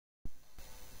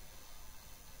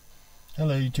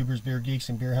Hello YouTubers, beer geeks,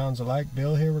 and beer hounds alike.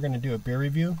 Bill here. We're going to do a beer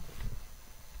review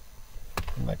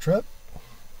in my truck.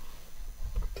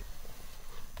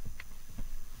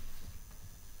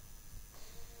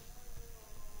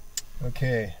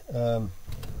 Okay.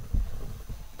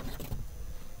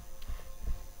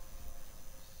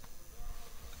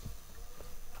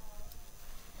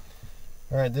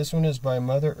 Alright, this one is by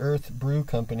Mother Earth Brew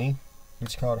Company.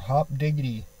 It's called Hop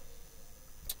Diggity.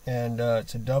 And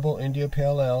it's a double India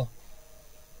Pale Ale.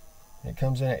 It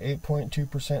comes in at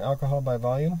 8.2% alcohol by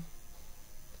volume.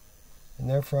 And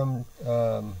they're from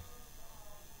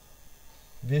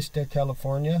Vista,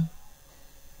 California.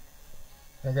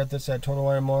 I got this at Total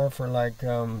Wine & More for like, I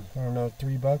don't know,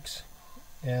 $3.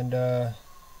 And it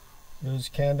was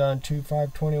canned on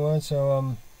 2/5/21,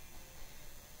 so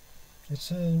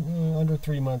it's under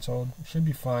 3 months old. It should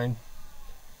be fine.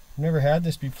 Never had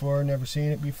this before, never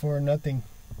seen it before, nothing.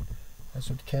 That's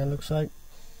what the can looks like.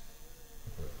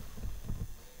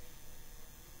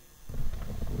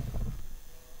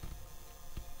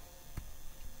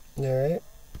 Alright.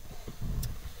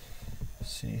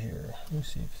 Let's see here. Let me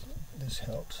see if this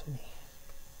helps me.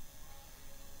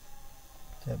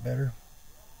 Is that better?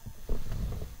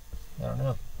 I don't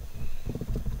know.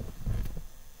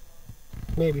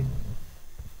 Maybe.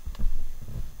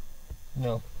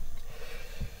 No.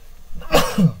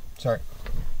 Sorry.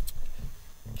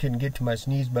 Couldn't get to my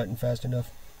sneeze button fast enough.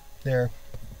 There.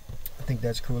 I think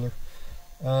that's cooler.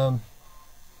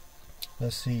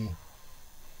 Let's see.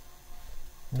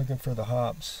 I'm looking for the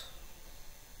hops.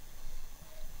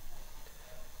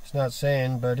 It's not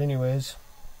saying, but anyways.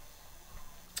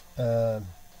 It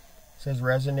says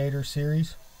Resonator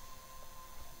Series.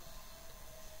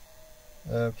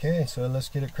 Okay, so let's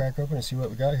get it cracked open and see what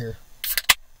we got here.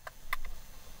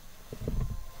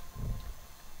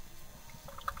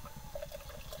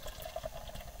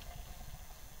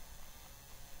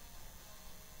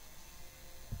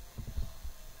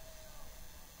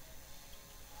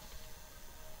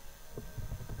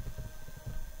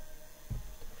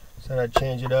 Said I'd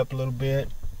change it up a little bit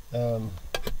with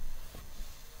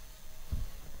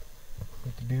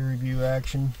the beer review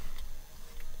action.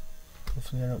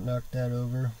 Hopefully I don't knock that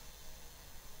over.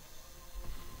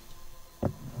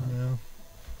 No.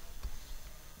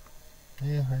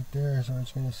 Yeah, right there is where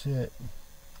it's going to sit.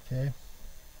 Okay.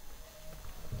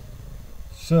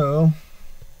 So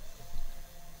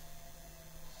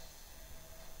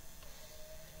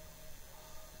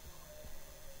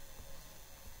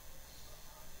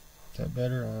is that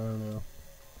better? I don't know.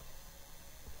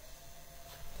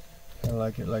 I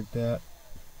like it like that.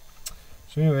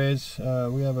 So anyways,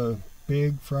 we have a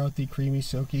big, frothy, creamy,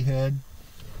 silky head.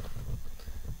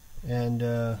 And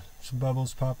some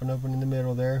bubbles popping open in the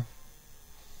middle there.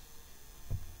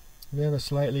 We have a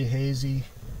slightly hazy,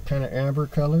 kind of amber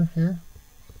color here.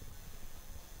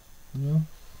 You know?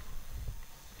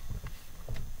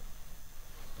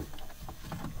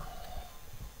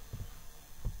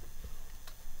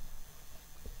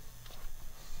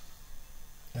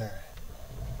 Alright.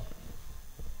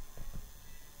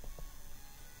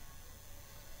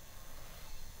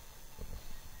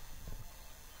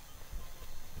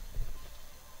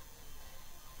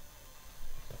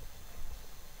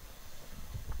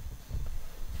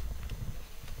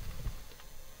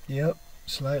 Yep,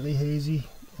 slightly hazy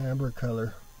amber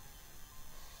color.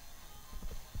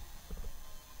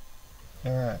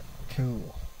 Alright,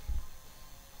 cool.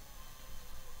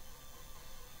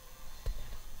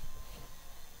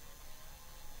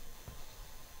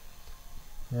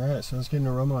 Alright, so let's get an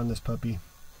aroma on this puppy.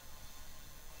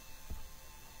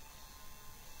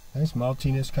 Nice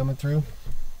maltiness coming through.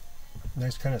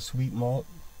 Nice kind of sweet malt.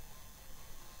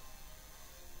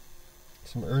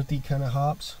 Some earthy kind of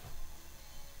hops.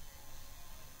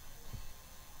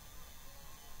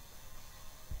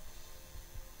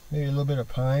 Maybe a little bit of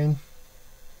pine.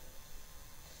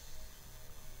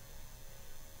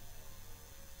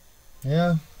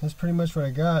 Yeah, that's pretty much what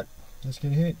I got. Let's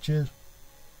get a hit. Cheers.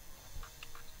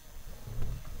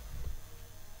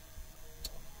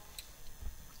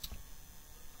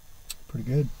 Pretty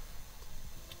good.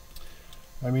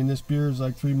 I mean, this beer is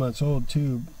like 3 months old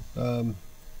too. Let's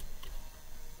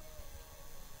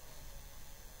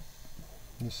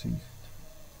see.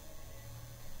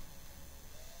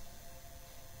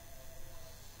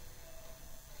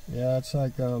 Yeah, it's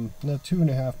like no,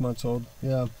 2.5 months old.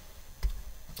 Yeah,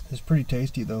 it's pretty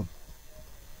tasty though.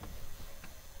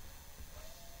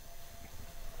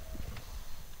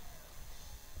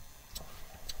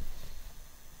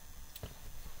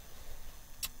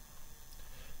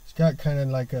 It's got kind of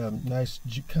like a nice,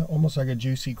 almost like a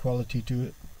juicy quality to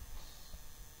it.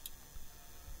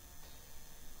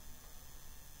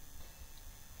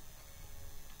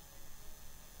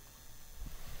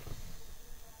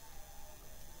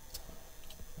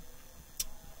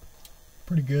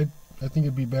 pretty good. I think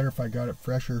it'd be better if I got it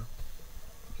fresher,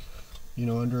 you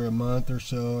know, under a month or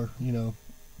so, or, you know,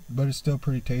 but it's still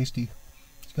pretty tasty.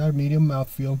 It's got a medium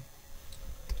mouthfeel.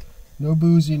 No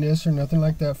booziness or nothing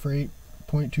like that for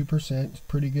 8.2%. It's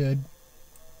pretty good.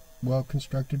 Well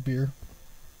constructed beer.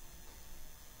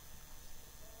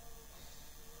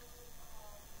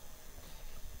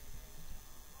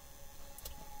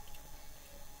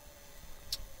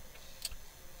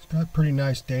 It's got pretty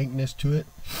nice dankness to it.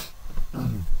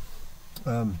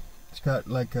 It's got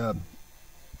like a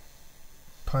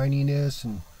pininess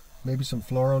and maybe some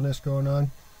floralness going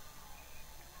on.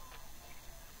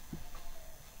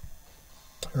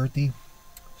 Earthy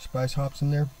spice hops in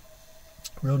there.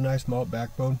 Real nice malt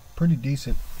backbone. Pretty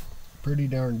decent. Pretty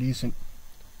darn decent.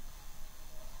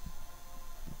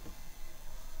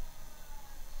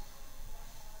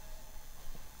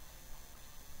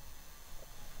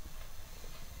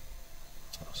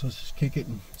 So let's just kick it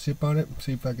and sip on it and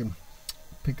see if I can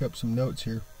pick up some notes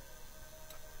here.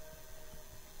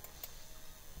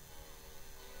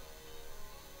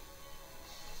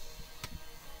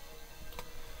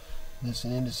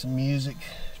 Listening to some music,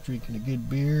 drinking a good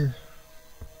beer.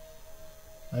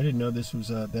 I didn't know this was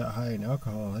that high in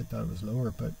alcohol. I thought it was lower,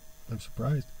 but I'm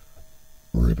surprised.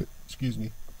 Ribbit, excuse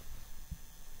me.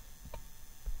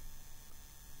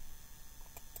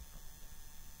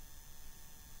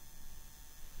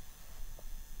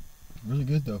 Really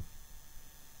good though.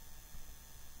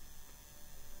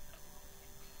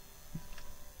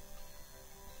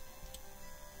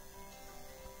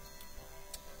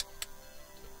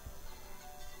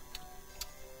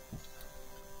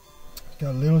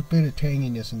 Got a little bit of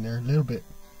tanginess in there, a little bit.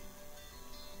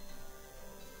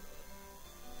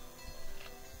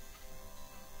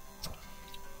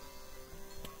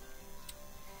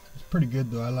 It's pretty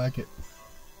good though, I like it.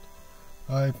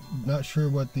 I'm not sure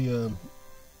what the,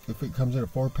 if it comes in a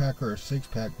 4-pack or a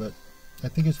 6-pack, but I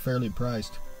think it's fairly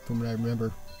priced from what I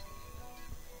remember.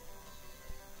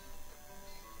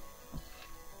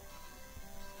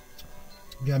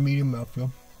 Got medium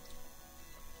mouthfeel.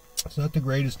 It's not the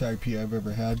greatest IPA I've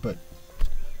ever had, but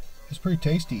it's pretty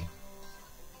tasty.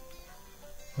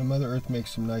 My Mother Earth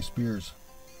makes some nice beers.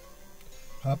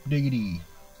 Hop Diggity,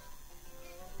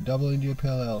 Double India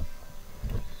Pale Ale.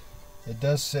 It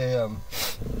does say,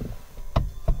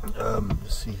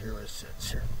 let's see here what it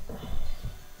says here.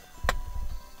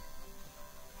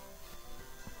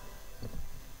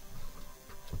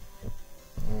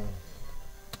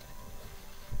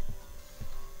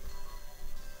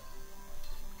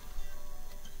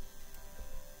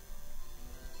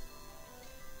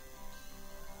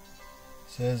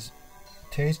 Says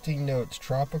tasting notes: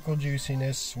 tropical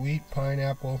juiciness, sweet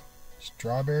pineapple,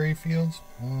 strawberry fields.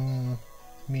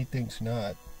 Me thinks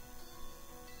not.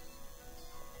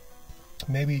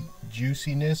 Maybe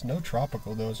juiciness. No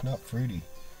tropical though. It's not fruity.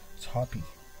 It's hoppy.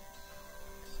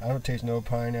 I don't taste no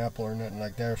pineapple or nothing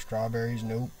like that. Or strawberries.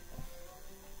 Nope.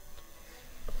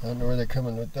 I don't know where they're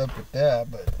coming up with that,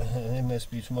 but they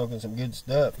must be smoking some good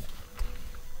stuff.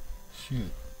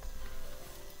 Shoot.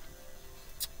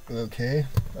 Okay,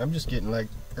 I'm just getting like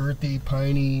earthy,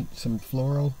 piney, some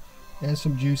floral, and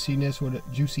some juiciness with it,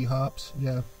 juicy hops.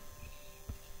 Yeah,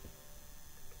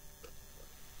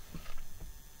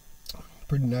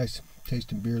 pretty nice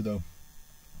tasting beer though.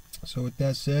 So with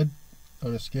that said,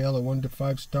 on a scale of 1 to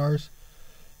 5 stars,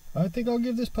 I think I'll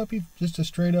give this puppy just a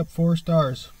straight up 4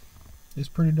 stars. It's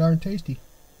pretty darn tasty.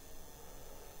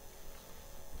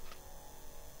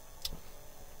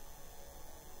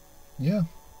 Yeah.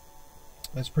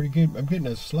 That's pretty good. I'm getting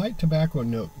a slight tobacco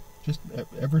note. Just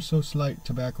ever so slight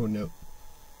tobacco note.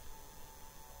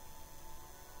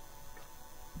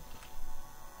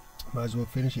 Might as well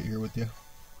finish it here with you.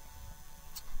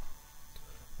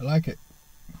 I like it.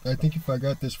 I think if I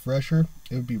got this fresher,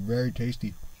 it would be very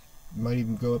tasty. Might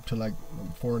even go up to like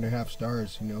 4.5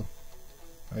 stars, you know.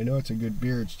 I know it's a good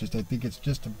beer. It's just, I think it's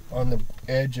just on the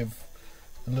edge of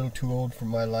a little too old for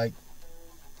my like.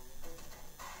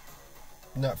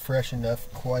 Not fresh enough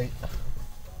quite.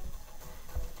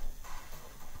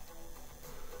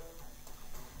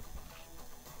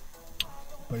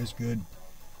 But it's good.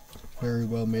 Very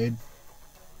well made.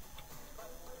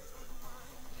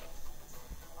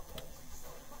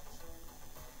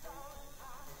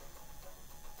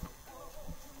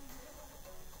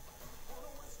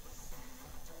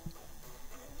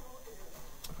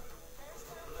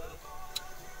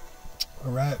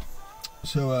 Alright.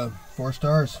 So 4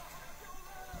 stars.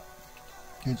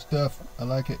 Good stuff. I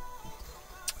like it.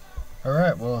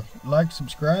 Alright, well, like,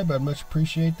 subscribe. I'd much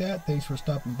appreciate that. Thanks for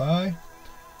stopping by.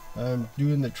 I'm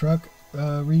doing the truck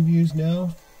reviews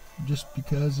now. just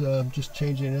because I'm just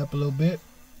changing it up a little bit.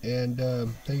 And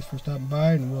thanks for stopping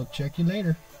by, and we'll check you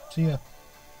later. See ya.